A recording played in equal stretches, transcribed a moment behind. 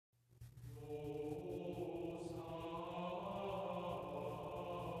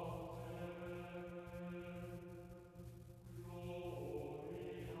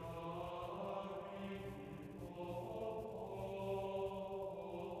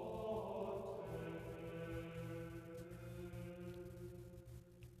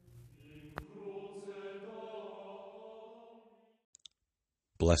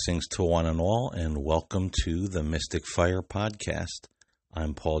Blessings to one and all, and welcome to the Mystic Fire Podcast.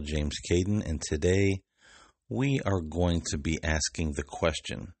 I'm Paul James Caden, and today we are going to be asking the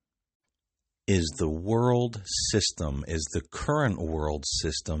question, is the world system, is the current world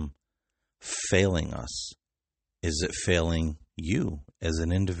system failing us? Is it failing you as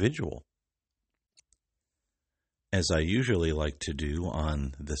an individual? As I usually like to do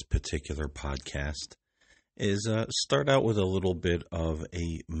on this particular podcast, is start out with a little bit of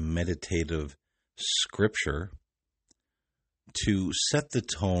a meditative scripture to set the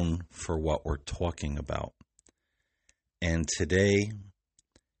tone for what we're talking about. And today,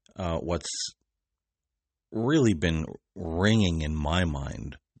 what's really been ringing in my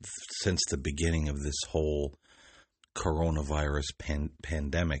mind since the beginning of this whole coronavirus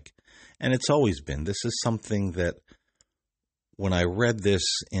pandemic, and it's always been, this is something that when I read this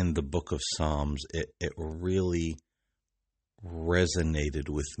in the book of Psalms, it really resonated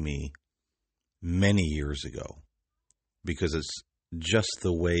with me many years ago, because it's just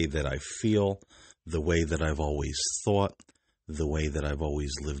the way that I feel, the way that I've always thought, the way that I've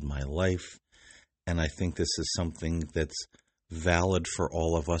always lived my life. And I think this is something that's valid for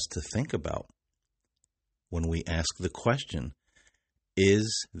all of us to think about when we ask the question,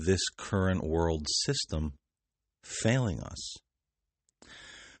 is this current world system failing us?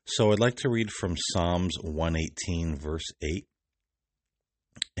 So I'd like to read from Psalms 118, verse 8,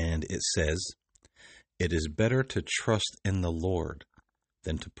 and it says, "It is better to trust in the Lord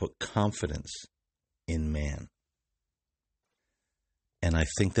than to put confidence in man." And I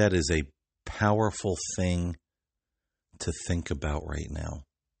think that is a powerful thing to think about right now.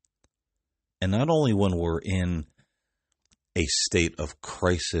 And not only when we're in a state of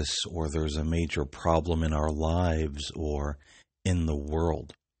crisis or there's a major problem in our lives or in the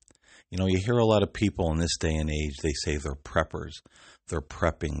world. You know, you hear a lot of people in this day and age, they say they're preppers. They're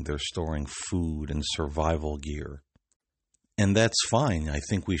prepping, they're storing food and survival gear. And that's fine. I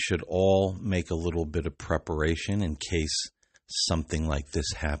think we should all make a little bit of preparation in case something like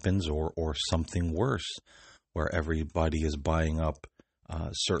this happens or something worse, where everybody is buying up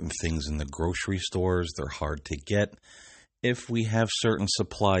certain things in the grocery stores. They're hard to get. If we have certain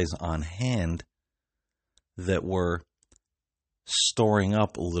supplies on hand that we're storing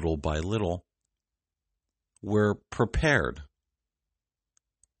up little by little, we're prepared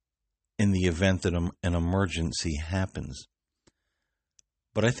in the event that an emergency happens.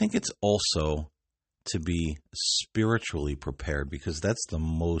 But I think it's also to be spiritually prepared, because that's the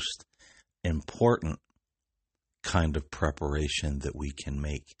most important kind of preparation that we can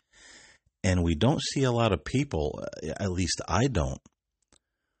make. And we don't see a lot of people, at least I don't,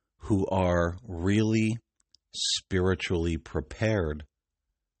 who are really spiritually prepared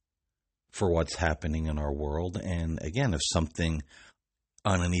for what's happening in our world. And again, if something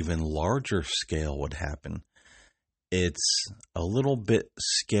on an even larger scale would happen, it's a little bit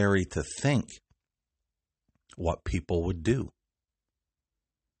scary to think what people would do.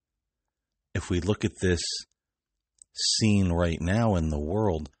 If we look at this scene right now in the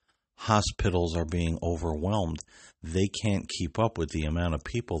world, hospitals are being overwhelmed. They can't keep up with the amount of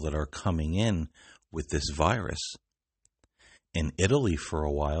people that are coming in with this virus. In Italy, for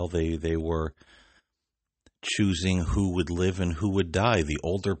a while, they were choosing who would live and who would die. The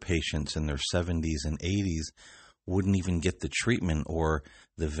older patients in their 70s and 80s wouldn't even get the treatment or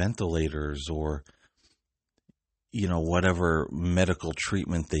the ventilators or, whatever medical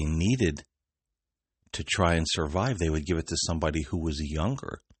treatment they needed to try and survive. They would give it to somebody who was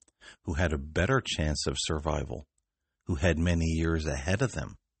younger, who had a better chance of survival, who had many years ahead of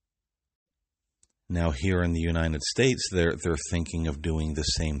them. Now here in the United States, they're thinking of doing the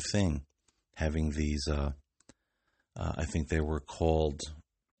same thing, having these, I think they were called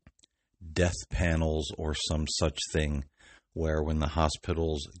death panels or some such thing, where when the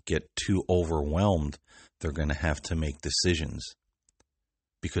hospitals get too overwhelmed, they're going to have to make decisions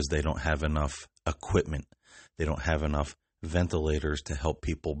because they don't have enough equipment. They don't have enough ventilators to help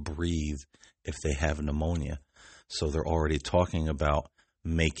people breathe if they have pneumonia. So they're already talking about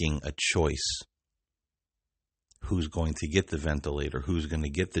making a choice. Who's going to get the ventilator? Who's going to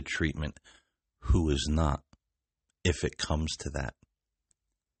get the treatment? Who is not, if it comes to that?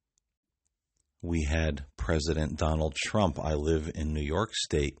 We had President Donald Trump. I live in New York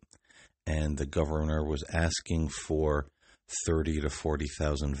State, and the governor was asking for 30 to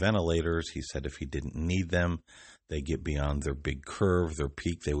 40,000 ventilators. He said if he didn't need them, they get beyond their big curve, their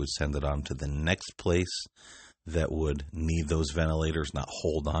peak, they would send it on to the next place that would need those ventilators, not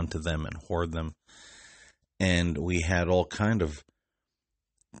hold on to them and hoard them. And we had all kind of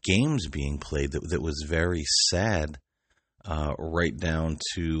games being played that was very sad right down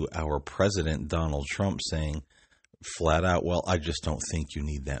to our president, Donald Trump, saying flat out, well, I just don't think you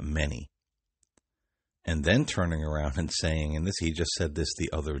need that many. And then turning around and saying, and he just said this the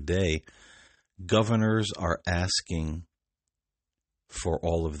other day, governors are asking for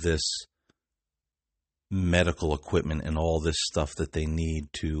all of this medical equipment and all this stuff that they need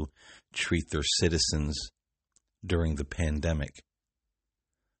to treat their citizens during the pandemic.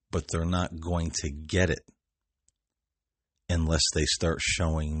 But they're not going to get it unless they start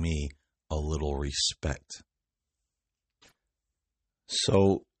showing me a little respect.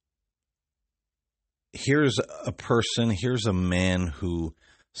 So here's a man who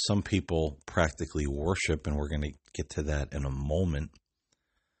some people practically worship, and we're going to get to that in a moment,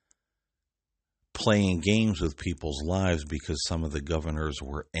 playing games with people's lives because some of the governors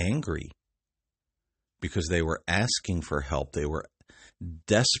were angry because they were asking for help. They were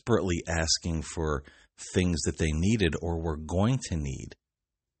desperately asking for things that they needed or were going to need.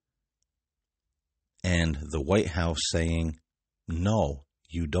 And the White House saying, no,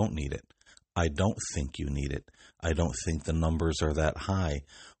 you don't need it. I don't think you need it. I don't think the numbers are that high.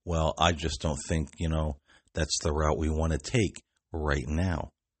 Well, I just don't think, that's the route we want to take right now.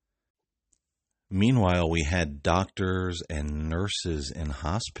 Meanwhile, we had doctors and nurses in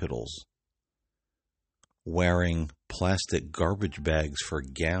hospitals wearing plastic garbage bags for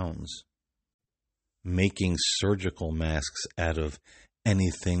gowns, making surgical masks out of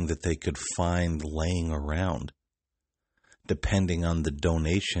anything that they could find laying around, depending on the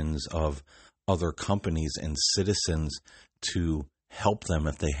donations of other companies and citizens to help them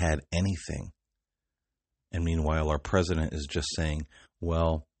if they had anything. And meanwhile, our president is just saying,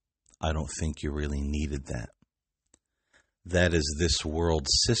 well, I don't think you really needed that. That is this world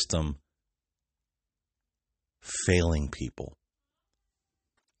system failing people.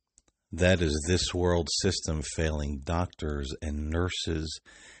 That is this world system failing doctors and nurses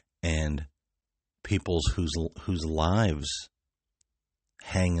and people's whose lives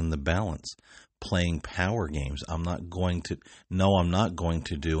hang in the balance, playing power games. I'm not going to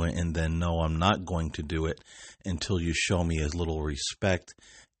do it, and then no, I'm not going to do it until you show me a little respect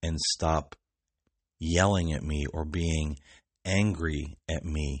and stop yelling at me or being angry at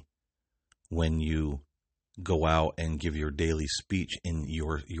me when you go out and give your daily speech in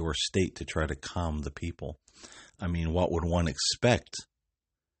your state to try to calm the people. I mean, what would one expect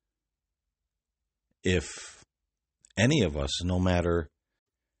if any of us, no matter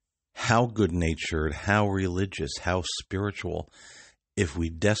how good-natured, how religious, how spiritual, if we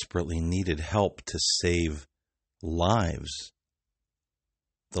desperately needed help to save lives,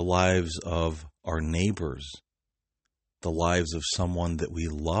 the lives of our neighbors, the lives of someone that we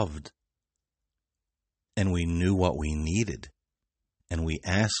loved, and we knew what we needed, and we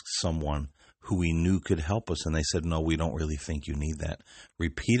asked someone who we knew could help us, and they said, no, we don't really think you need that.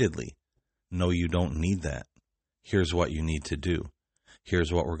 Repeatedly, no, you don't need that. Here's what you need to do.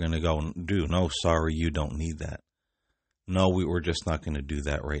 Here's what we're going to go and do. No, sorry, you don't need that. No, we're just not going to do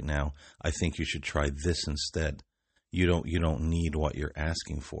that right now. I think you should try this instead. You don't need what you're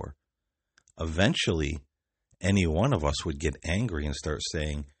asking for. Eventually, any one of us would get angry and start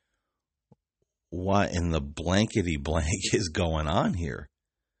saying, what in the blankety blank is going on here?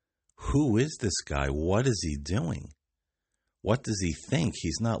 Who is this guy? What is he doing? What does he think?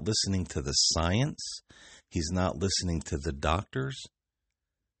 He's not listening to the science. He's not listening to the doctors.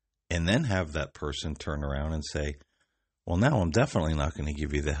 And then have that person turn around and say, well, now I'm definitely not going to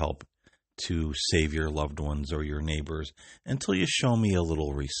give you the help to save your loved ones or your neighbors until you show me a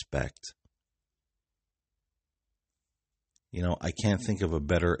little respect. I can't think of a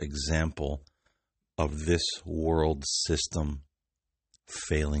better example of this world system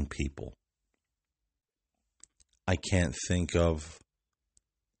failing people. I can't think of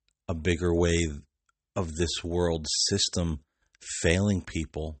a bigger way of this world system failing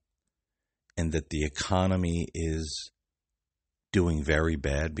people, and that the economy is doing very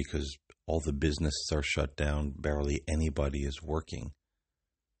bad because all the businesses are shut down. Barely anybody is working.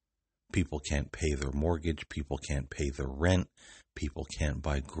 People can't pay their mortgage. People can't pay their rent. People can't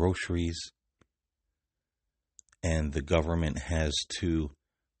buy groceries. And the government has to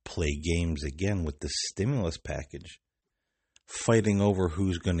play games again with the stimulus package, fighting over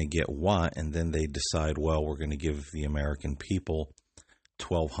who's going to get what, and then they decide, well, we're going to give the American people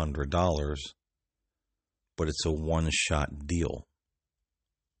 $1,200, but it's a one-shot deal,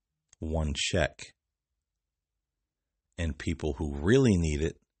 one check. And people who really need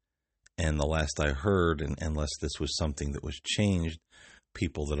it, and the last I heard, and unless this was something that was changed,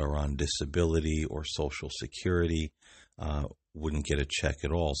 people that are on disability or Social Security wouldn't get a check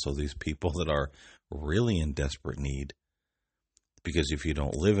at all. So these people that are really in desperate need Because if you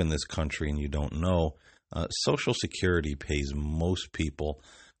don't live in this country and you don't know, Social Security pays most people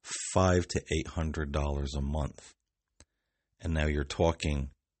 $500 to $800 a month. And now you're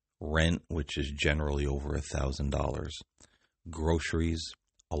talking rent, which is generally over $1,000, groceries,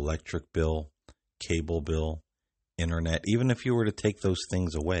 electric bill, cable bill, internet. Even if you were to take those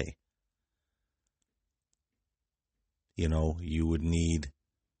things away, you would need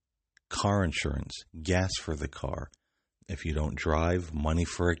car insurance, gas for the car. If you don't drive, money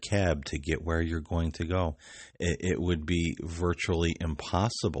for a cab to get where you're going to go. It would be virtually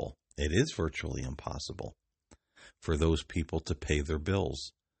impossible. It is virtually impossible for those people to pay their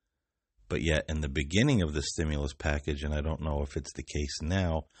bills. But yet, in the beginning of the stimulus package, and I don't know if it's the case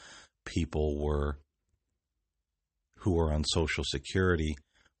now, people who were on Social Security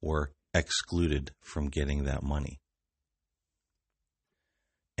were excluded from getting that money.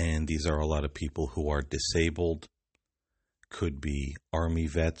 And these are a lot of people who are disabled, could be Army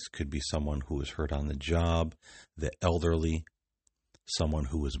vets, could be someone who was hurt on the job, the elderly, someone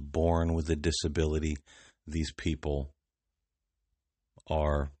who was born with a disability. These people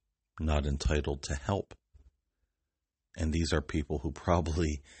are not entitled to help. And these are people who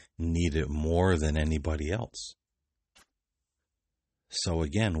probably need it more than anybody else. So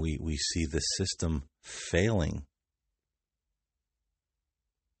again, we see the system failing,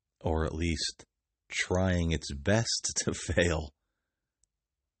 or at least trying its best to fail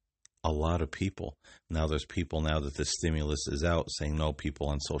a lot of people. Now there's people now that the stimulus is out saying no, people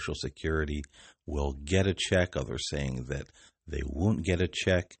on Social Security will get a check. Others saying that they won't get a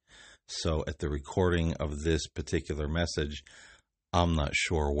check. So at the recording of this particular message, I'm not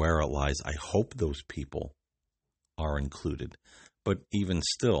sure where it lies. I hope those people are included. But even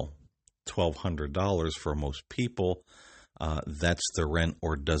still, $1,200 for most people, that's the rent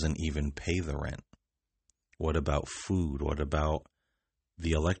or doesn't even pay the rent. What about food? What about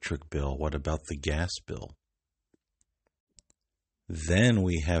the electric bill? What about the gas bill? Then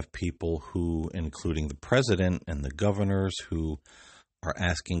we have people who, including the president and the governors, who are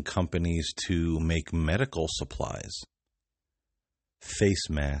asking companies to make medical supplies, face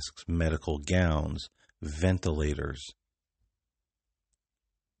masks, medical gowns, ventilators.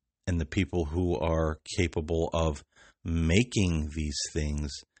 And the people who are capable of making these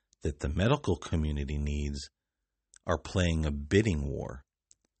things that the medical community needs are playing a bidding war.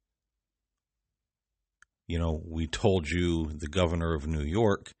 We told you, the governor of New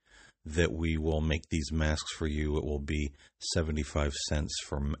York, that we will make these masks for you. It will be 75 cents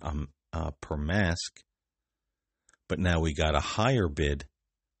per mask. But now we got a higher bid,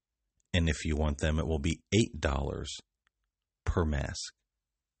 and if you want them, it will be $8 per mask.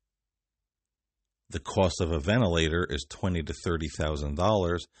 The cost of a ventilator is $20,000 to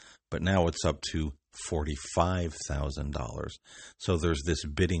 $30,000, but now it's up to $45,000. So there's this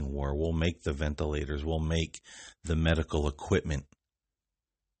bidding war. We'll make the ventilators, we'll make the medical equipment,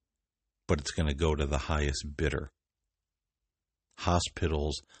 but it's going to go to the highest bidder.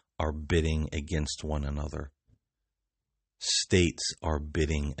 Hospitals are bidding against one another. States are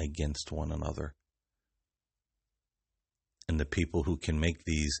bidding against one another. And the people who can make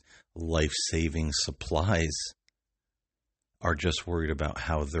these life-saving supplies are just worried about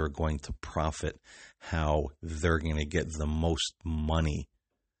how they're going to profit, how they're going to get the most money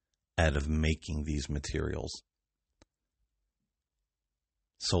out of making these materials.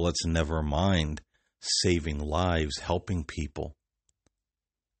 So let's never mind saving lives, helping people.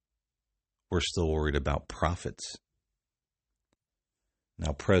 We're still worried about profits.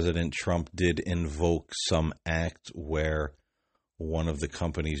 Now, President Trump did invoke some act where one of the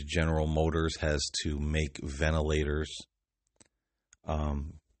companies, General Motors, has to make ventilators,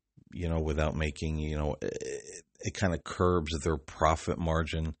 without making, it kind of curbs their profit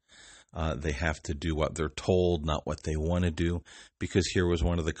margin. They have to do what they're told, not what they want to do. Because here was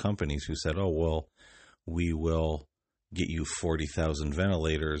one of the companies who said, oh, well, we will get you 40,000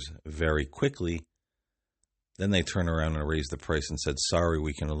 ventilators very quickly. Then they turn around and raise the price and said, sorry,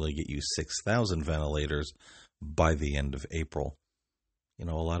 we can only get you 6,000 ventilators by the end of April.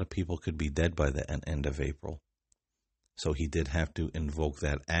 A lot of people could be dead by the end of April. So he did have to invoke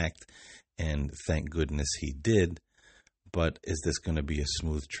that act, and thank goodness he did. But is this going to be a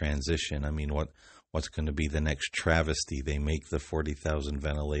smooth transition? I mean, what's going to be the next travesty? They make the 40,000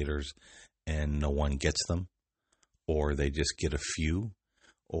 ventilators and no one gets them, or they just get a few,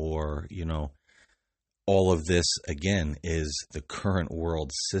 or, all of this, again, is the current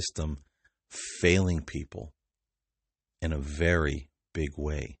world system failing people in a very big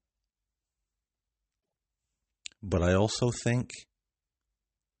way. But I also think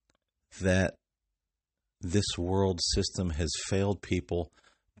that This world system has failed people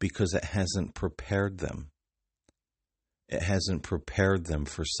because it hasn't prepared them. It hasn't prepared them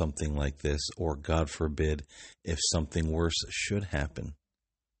for something like this, or God forbid, if something worse should happen.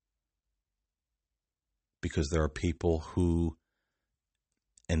 Because there are people who,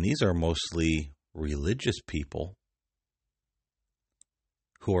 and these are mostly religious people,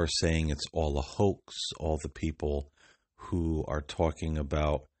 who are saying it's all a hoax. All the people who are talking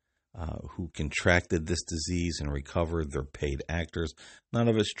about who contracted this disease and recovered, they're paid actors. None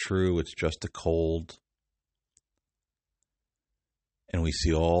of it's true. It's just a cold. And we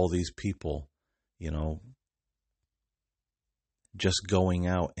see all these people, just going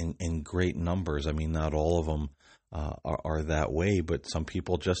out in great numbers. I mean, not all of them are that way, but some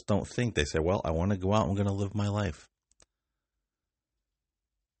people just don't think. They say, well, I want to go out. I'm going to live my life.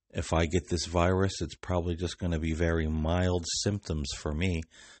 If I get this virus, it's probably just going to be very mild symptoms for me.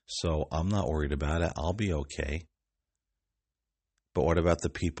 So I'm not worried about it. I'll be okay. But what about the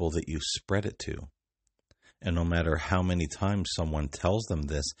people that you spread it to? And no matter how many times someone tells them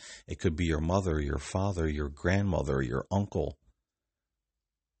this, it could be your mother, your father, your grandmother, your uncle,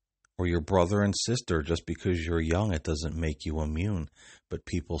 or your brother and sister. Just because you're young, it doesn't make you immune. But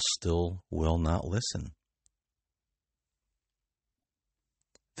people still will not listen.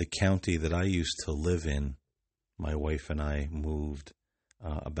 The county that I used to live in, my wife and I moved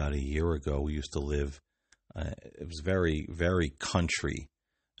about a year ago. We used to live, it was very, very country.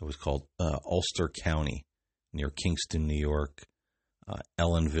 It was called Ulster County, near Kingston, New York,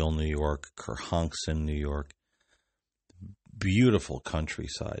 Ellenville, New York, Kerhonkson, New York. Beautiful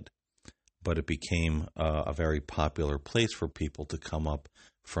countryside. But it became a very popular place for people to come up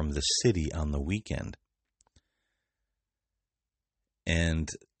from the city on the weekend. And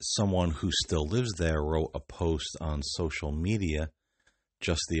someone who still lives there wrote a post on social media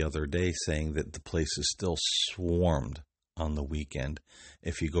just the other day saying that the place is still swarmed on the weekend.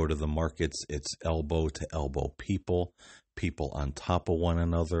 If you go to the markets, it's elbow to elbow people on top of one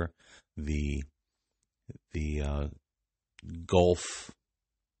another. The golf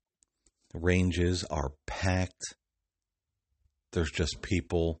ranges are packed. There's just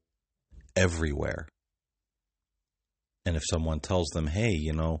people everywhere. And if someone tells them, hey,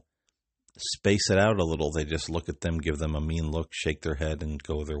 space it out a little, they just look at them, give them a mean look, shake their head, and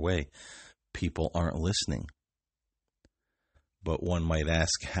go their way. People aren't listening. But one might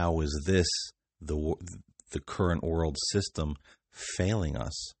ask, how is this, the current world system, failing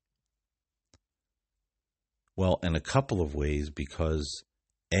us? Well, in a couple of ways, because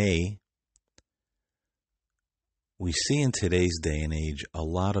A, we see in today's day and age, a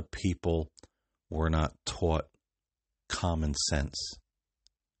lot of people were not taught common sense.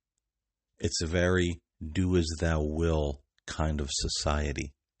 It's a very do as thou will kind of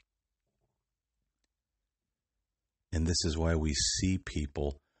society. And this is why we see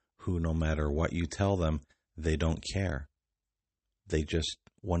people who, no matter what you tell them, they don't care. They just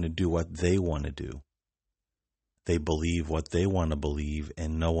want to do what they want to do. They believe what they want to believe,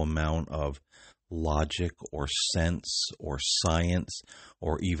 and no amount of logic or sense or science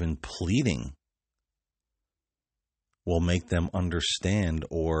or even pleading will make them understand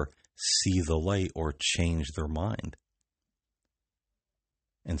or see the light or change their mind.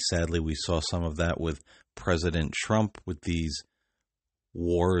 And sadly, we saw some of that with President Trump, with these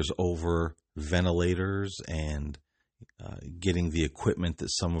wars over ventilators and getting the equipment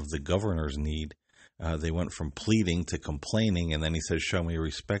that some of the governors need. They went from pleading to complaining, and then he says, show me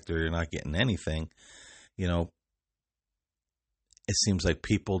respect or you're not getting anything. It seems like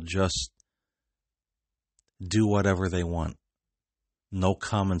people just do whatever they want. No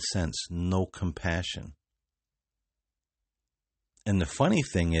common sense, no compassion. And the funny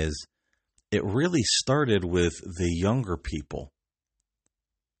thing is, it really started with the younger people.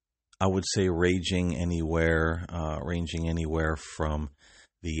 I would say ranging anywhere from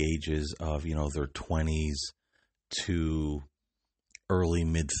the ages of, their 20s to early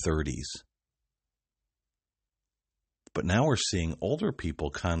mid-30s. But now we're seeing older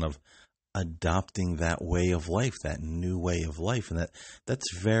people kind of adopting that way of life, that new way of life. And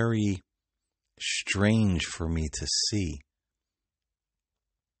that's very strange for me to see.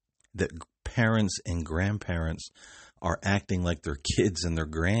 That parents and grandparents are acting like their kids and their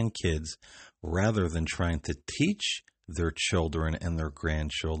grandkids rather than trying to teach their children and their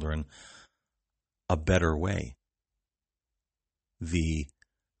grandchildren a better way. The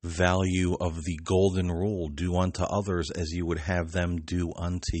value of the golden rule, do unto others as you would have them do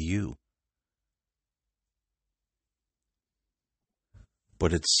unto you.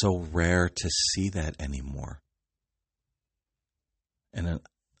 But it's so rare to see that anymore. And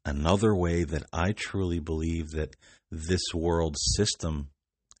Another way that I truly believe that this world system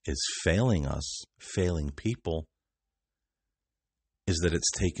is failing us, failing people, is that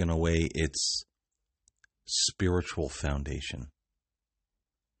it's taken away its spiritual foundation.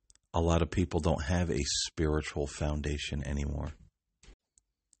 A lot of people don't have a spiritual foundation anymore.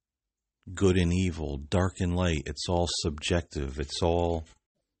 Good and evil, dark and light, it's all subjective. It's all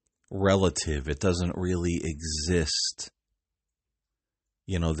relative. It doesn't really exist.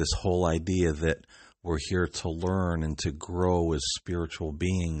 This whole idea that we're here to learn and to grow as spiritual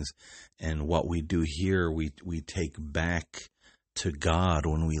beings, and what we do here, we take back to God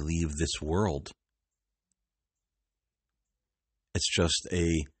when we leave this world. It's just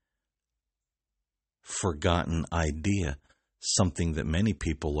a forgotten idea, something that many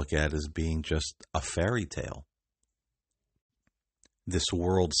people look at as being just a fairy tale. This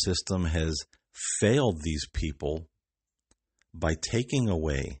world system has failed these people by taking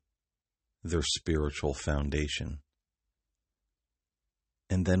away their spiritual foundation.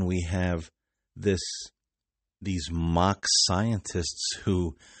 And then we have these mock scientists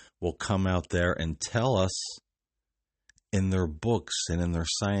who will come out there and tell us in their books and in their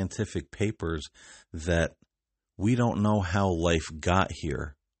scientific papers that we don't know how life got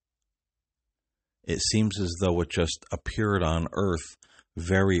here. It seems as though it just appeared on Earth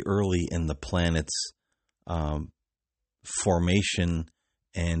very early in the planet's formation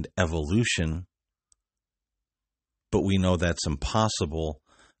and evolution, but we know that's impossible.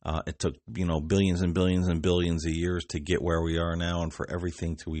 It took, billions and billions and billions of years to get where we are now and for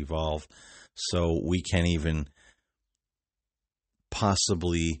everything to evolve. So we can't even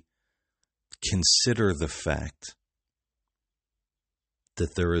possibly consider the fact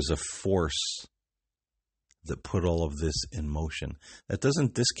that there is a force that put all of this in motion. That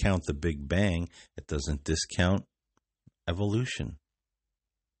doesn't discount the Big Bang. It doesn't discount evolution.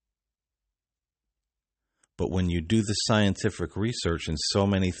 But when you do the scientific research and so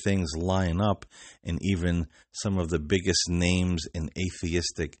many things line up, and even some of the biggest names in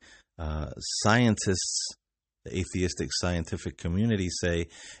atheistic scientists, the atheistic scientific community say,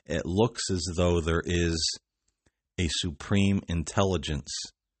 it looks as though there is a supreme intelligence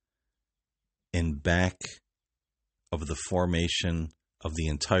in back of the formation of the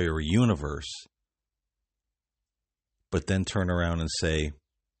entire universe, but then turn around and say,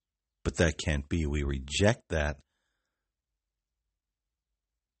 but that can't be. We reject that.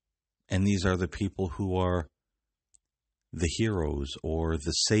 And these are the people who are the heroes or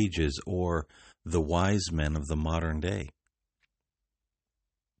the sages or the wise men of the modern day.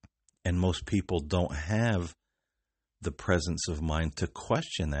 And most people don't have the presence of mind to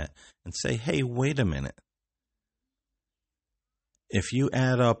question that and say, hey, wait a minute. If you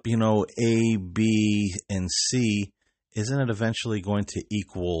add up, A, B, and C, isn't it eventually going to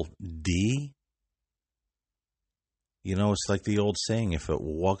equal D? It's like the old saying, if it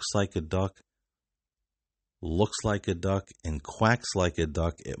walks like a duck, looks like a duck, and quacks like a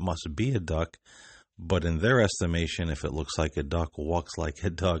duck, it must be a duck. But in their estimation, if it looks like a duck, walks like a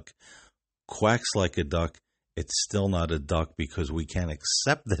duck, quacks like a duck, it's still not a duck because we can't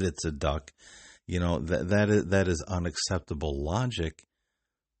accept that it's a duck. That is unacceptable logic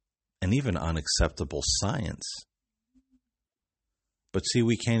and even unacceptable science. But see,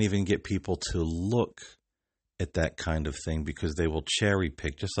 we can't even get people to look at that kind of thing because they will cherry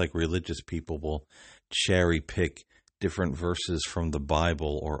pick, just like religious people will cherry pick different verses from the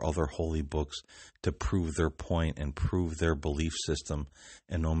Bible or other holy books to prove their point and prove their belief system.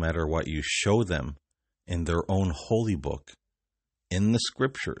 And no matter what you show them in their own holy book, in the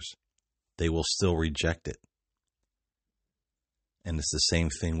scriptures, they will still reject it. And it's the same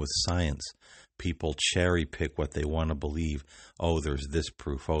thing with science. People cherry pick what they want to believe. Oh, there's this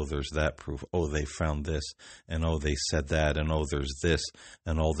proof. Oh, there's that proof. Oh, they found this. And oh, they said that. And oh, there's this.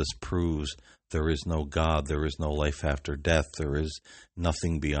 And all this proves there is no God. There is no life after death. There is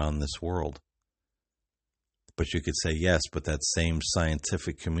nothing beyond this world. But you could say, yes, but that same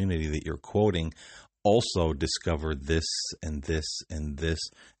scientific community that you're quoting also discovered this and this and this.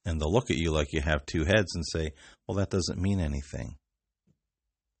 And they'll look at you like you have two heads and say, well, that doesn't mean anything.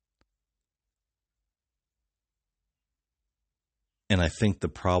 And I think the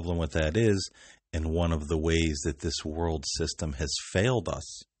problem with that is, and one of the ways that this world system has failed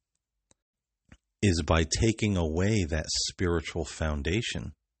us, is by taking away that spiritual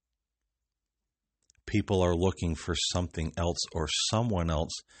foundation. People are looking for something else or someone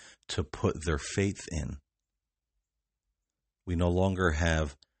else to put their faith in. We no longer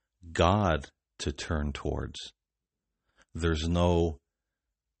have God to turn towards. There's no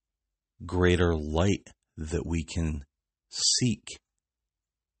greater light that we can seek.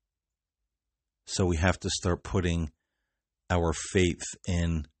 So we have to start putting our faith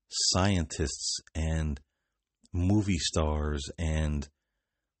in scientists and movie stars and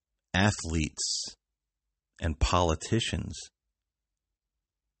athletes and politicians.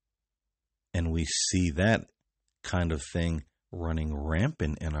 And we see that kind of thing running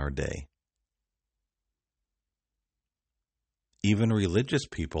rampant in our day. Even religious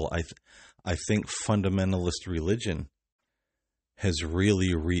people, I think fundamentalist religion has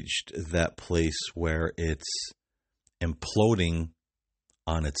really reached that place where it's imploding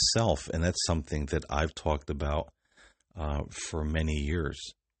on itself. And that's something that I've talked about for many years,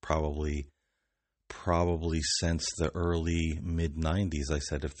 probably since the early mid-90s. I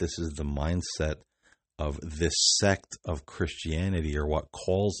said, if this is the mindset of this sect of Christianity, or what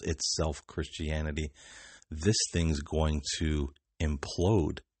calls itself Christianity, this thing's going to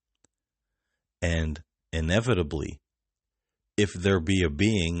implode. And inevitably, if there be a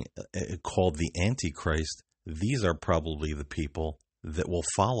being called the Antichrist, these are probably the people that will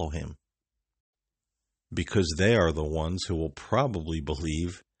follow him, because they are the ones who will probably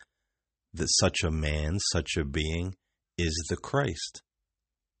believe that such a man, such a being, is the Christ.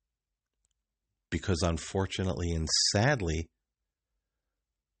 Because unfortunately and sadly,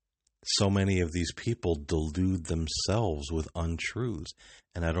 so many of these people delude themselves with untruths.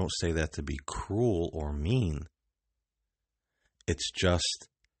 And I don't say that to be cruel or mean. It's just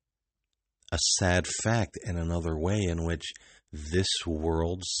a sad fact and another way in which this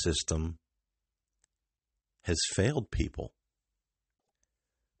world system has failed people.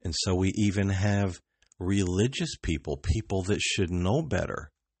 And so we even have religious people, people that should know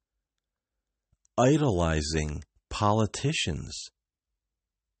better, idolizing politicians,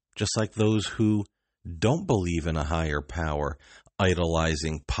 just like those who don't believe in a higher power,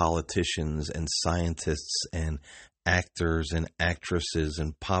 idolizing politicians and scientists and actors and actresses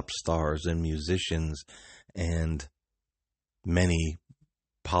and pop stars and musicians and many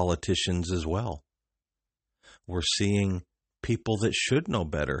politicians as well. We're seeing people that should know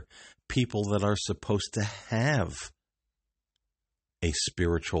better, people that are supposed to have a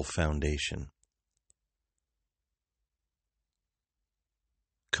spiritual foundation,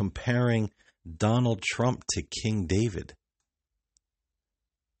 comparing Donald Trump to King David,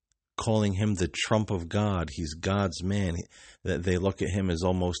 calling him the Trump of God. He's God's man. That they look at him as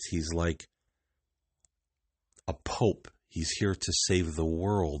almost he's like a pope. He's here to save the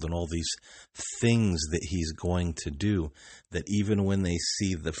world and all these things that he's going to do, that even when they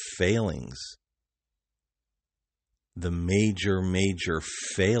see the failings, the major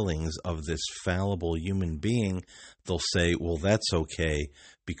failings of this fallible human being, they'll say, well, that's okay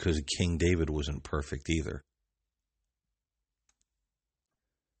because King David wasn't perfect either.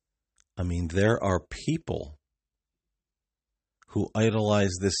 I mean, there are people who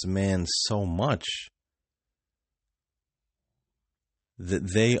idolize this man so much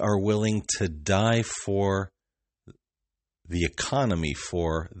that they are willing to die for the economy,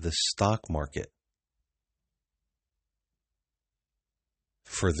 for the stock market,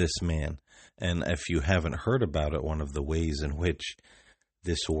 for this man. And if you haven't heard about it, one of the ways in which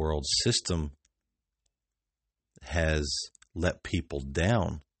this world system has let people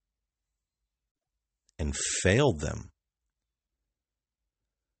down and failed them.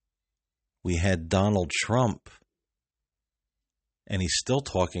 We had Donald Trump, and he's still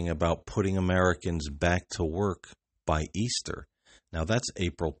talking about putting Americans back to work by Easter. Now that's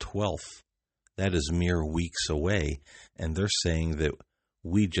April 12th. That is mere weeks away. And they're saying that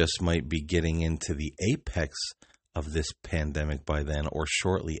we just might be getting into the apex of this pandemic by then or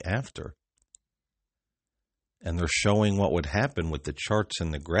shortly after. And they're showing what would happen with the charts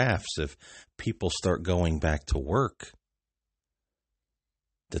and the graphs if people start going back to work,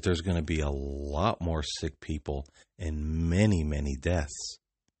 that there's going to be a lot more sick people and many deaths.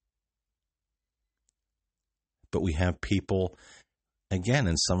 But we have people, again,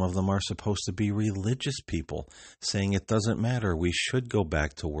 and some of them are supposed to be religious people, saying it doesn't matter, we should go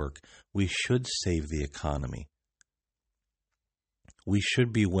back to work, we should save the economy. We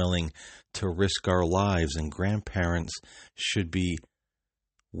should be willing to risk our lives, and grandparents should be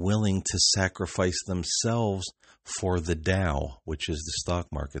willing to sacrifice themselves for the Dow, which is the stock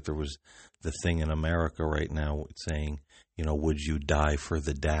market. There was the thing in America right now saying, would you die for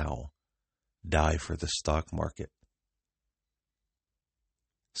the Dow? Die for the stock market.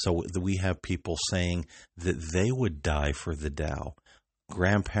 So we have people saying that they would die for the Dow.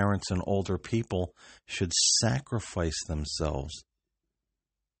 Grandparents and older people should sacrifice themselves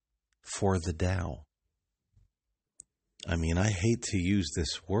for the Dow. I mean, I hate to use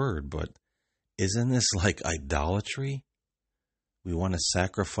this word, but isn't this like idolatry? We want to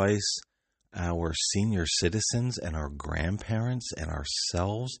sacrifice our senior citizens and our grandparents and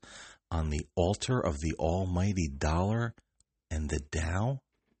ourselves on the altar of the almighty dollar and the Dow?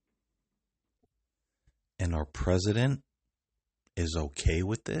 And our president is okay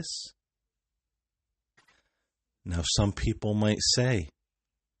with this? Now, some people might say,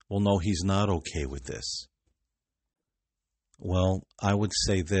 well, no, he's not okay with this. Well, I would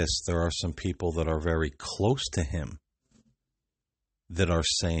say this. There are some people that are very close to him that are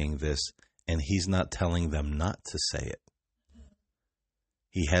saying this, and he's not telling them not to say it.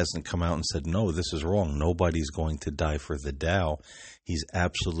 He hasn't come out and said, no, this is wrong. Nobody's going to die for the Dow. He's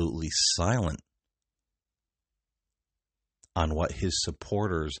absolutely silent on what his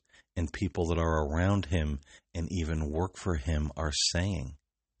supporters and people that are around him and even work for him are saying.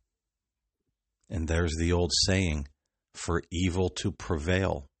 And there's the old saying, for evil to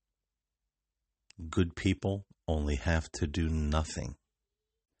prevail, good people only have to do nothing.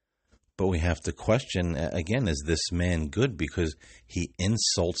 But we have to question, again, is this man good? Because he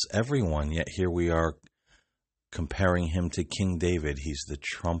insults everyone, yet here we are comparing him to King David. He's the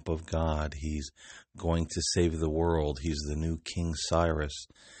trump of God. He's going to save the world. He's the new King Cyrus.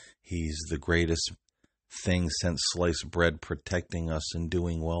 He's the greatest thing since sliced bread, protecting us and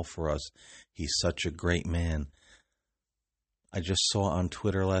doing well for us. He's such a great man. I just saw on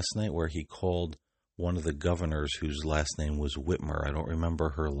Twitter last night where he called one of the governors whose last name was Whitmer. I don't remember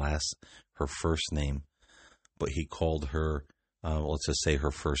her first name, but he called her, let's just say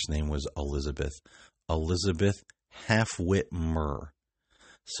her first name was Elizabeth. Elizabeth Half-Whitmer.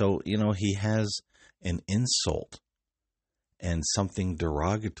 So, he has an insult and something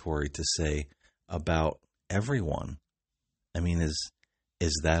derogatory to say about everyone. I mean,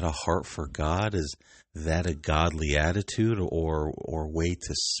 is that a heart for God? Is that a godly attitude or way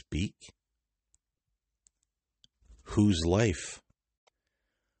to speak? Whose life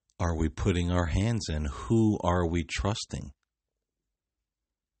are we putting our hands in? Who are we trusting?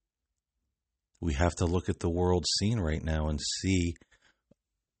 We have to look at the world scene right now and see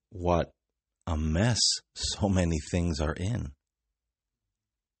what a mess so many things are in.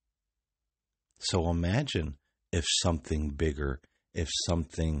 So imagine if something bigger, if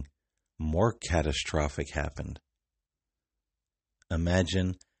something more catastrophic happened.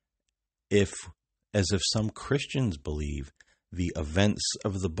 Imagine if, as if some Christians believe, the events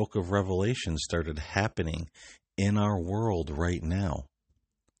of the book of Revelation started happening in our world right now.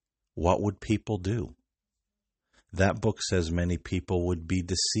 What would people do? That book says many people would be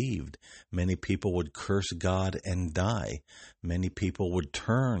deceived. Many people would curse God and die. Many people would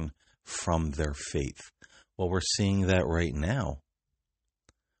turn from their faith. Well, we're seeing that right now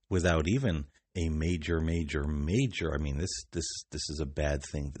without even a major, I mean, this is a bad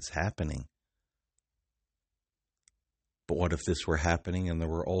thing that's happening. But what if this were happening and there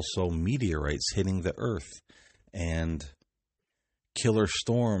were also meteorites hitting the earth and killer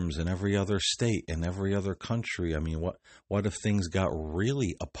storms in every other state and every other country? I mean, what if things got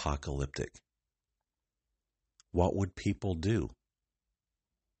really apocalyptic? What would people do?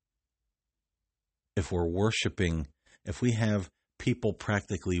 If we have people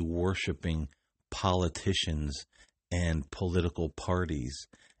practically worshiping politicians and political parties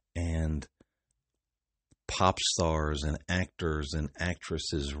and pop stars and actors and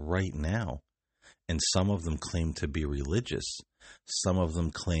actresses right now, and some of them claim to be religious, some of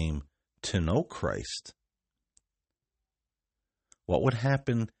them claim to know Christ. What would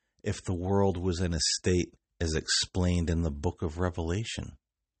happen if the world was in a state as explained in the book of Revelation?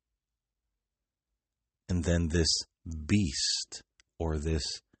 And then this beast, or this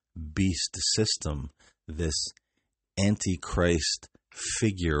beast system, this antichrist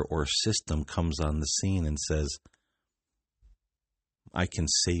figure or system comes on the scene and says, I can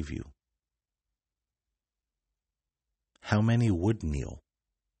save you. How many would kneel?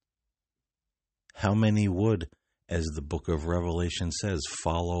 How many would, as the book of Revelation says,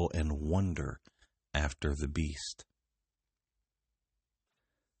 follow and wonder after the beast?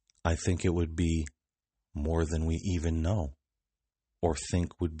 I think it would be more than we even know or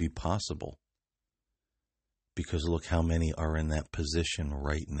think would be possible. Because look how many are in that position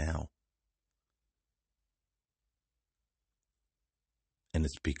right now. And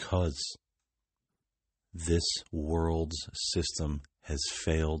it's because this world's system has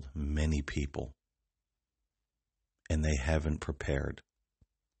failed many people. And they haven't prepared.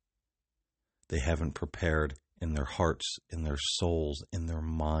 They haven't prepared in their hearts, in their souls, in their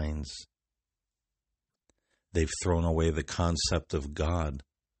minds. They've thrown away the concept of God,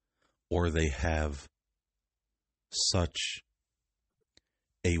 or they have such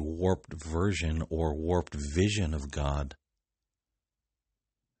a warped version or warped vision of God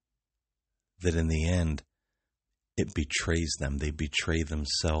that in the end, it betrays them. They betray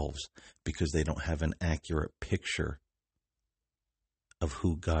themselves because they don't have an accurate picture of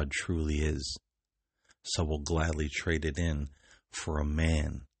who God truly is. So we'll gladly trade it in for a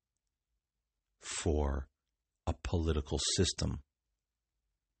man, for a political system,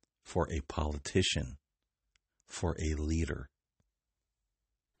 for a politician, for a leader.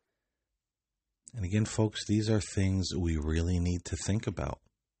 And again, folks, these are things we really need to think about.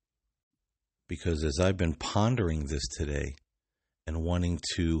 Because as I've been pondering this today and wanting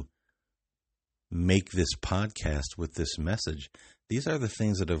to make this podcast with this message, these are the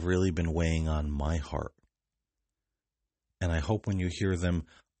things that have really been weighing on my heart. And I hope when you hear them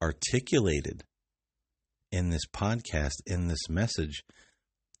articulated in this podcast, in this message,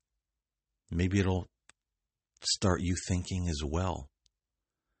 maybe it'll start you thinking as well.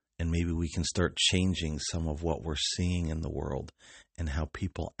 And maybe we can start changing some of what we're seeing in the world and how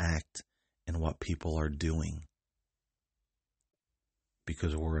people act and what people are doing.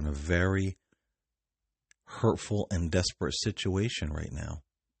 Because we're in a very hurtful and desperate situation right now.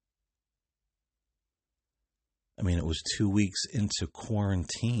 I mean, it was 2 weeks into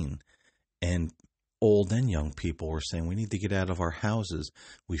quarantine, and old and young people were saying, we need to get out of our houses.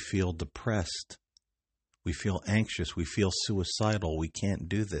 We feel depressed. We feel anxious. We feel suicidal. We can't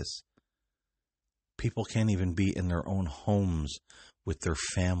do this. People can't even be in their own homes with their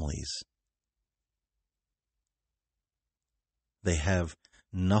families. They have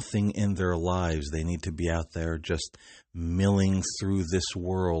nothing in their lives. They need to be out there just milling through this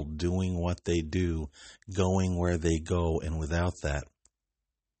world, doing what they do, going where they go. And without that,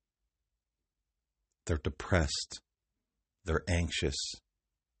 they're depressed. They're anxious.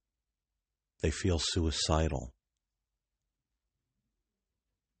 They feel suicidal.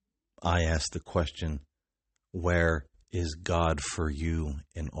 I ask the question, where is God for you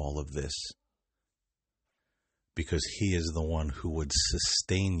in all of this? Because He is the one who would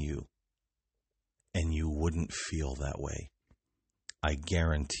sustain you, and you wouldn't feel that way. I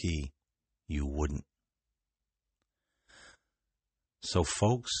guarantee you wouldn't. So,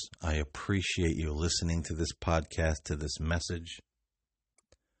 folks, I appreciate you listening to this podcast, to this message.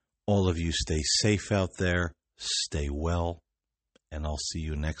 All of you stay safe out there, stay well, and I'll see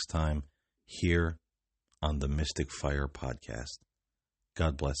you next time here on the Mystic Fire Podcast.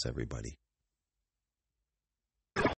 God bless everybody.